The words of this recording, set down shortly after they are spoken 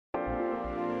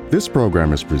This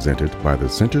program is presented by the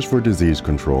Centers for Disease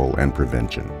Control and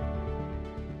Prevention.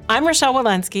 I'm Rochelle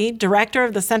Walensky, Director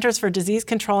of the Centers for Disease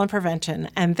Control and Prevention,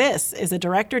 and this is a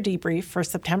Director Debrief for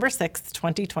September 6,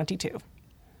 2022.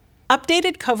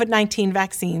 Updated COVID-19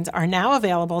 vaccines are now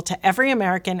available to every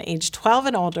American aged 12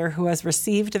 and older who has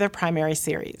received their primary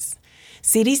series.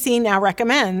 CDC now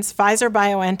recommends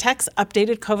Pfizer-BioNTech's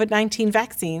updated COVID-19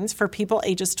 vaccines for people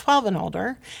ages 12 and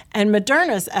older, and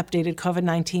Moderna's updated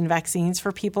COVID-19 vaccines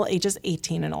for people ages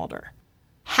 18 and older.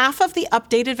 Half of the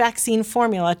updated vaccine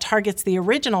formula targets the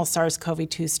original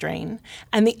SARS-CoV-2 strain,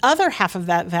 and the other half of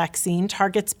that vaccine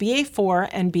targets BA.4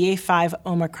 and BA.5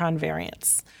 Omicron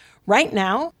variants. Right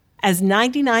now, as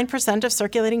 99% of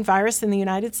circulating virus in the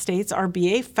United States are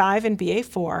BA.5 and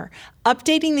BA.4,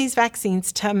 updating these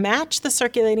vaccines to match the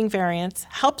circulating variants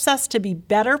helps us to be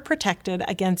better protected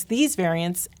against these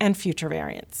variants and future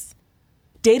variants.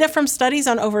 Data from studies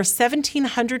on over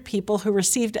 1,700 people who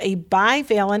received a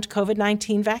bivalent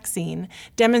COVID-19 vaccine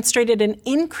demonstrated an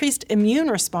increased immune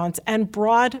response and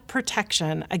broad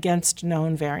protection against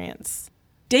known variants.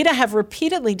 Data have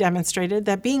repeatedly demonstrated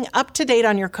that being up to date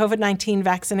on your COVID-19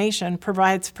 vaccination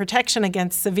provides protection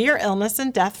against severe illness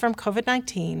and death from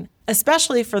COVID-19,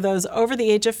 especially for those over the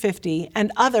age of 50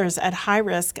 and others at high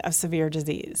risk of severe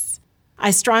disease.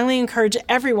 I strongly encourage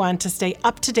everyone to stay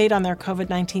up to date on their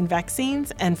COVID-19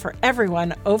 vaccines and for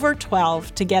everyone over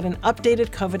 12 to get an updated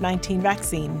COVID-19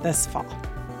 vaccine this fall.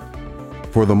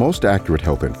 For the most accurate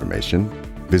health information,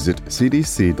 visit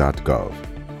cdc.gov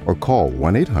or call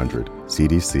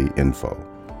 1-800-CDC-INFO.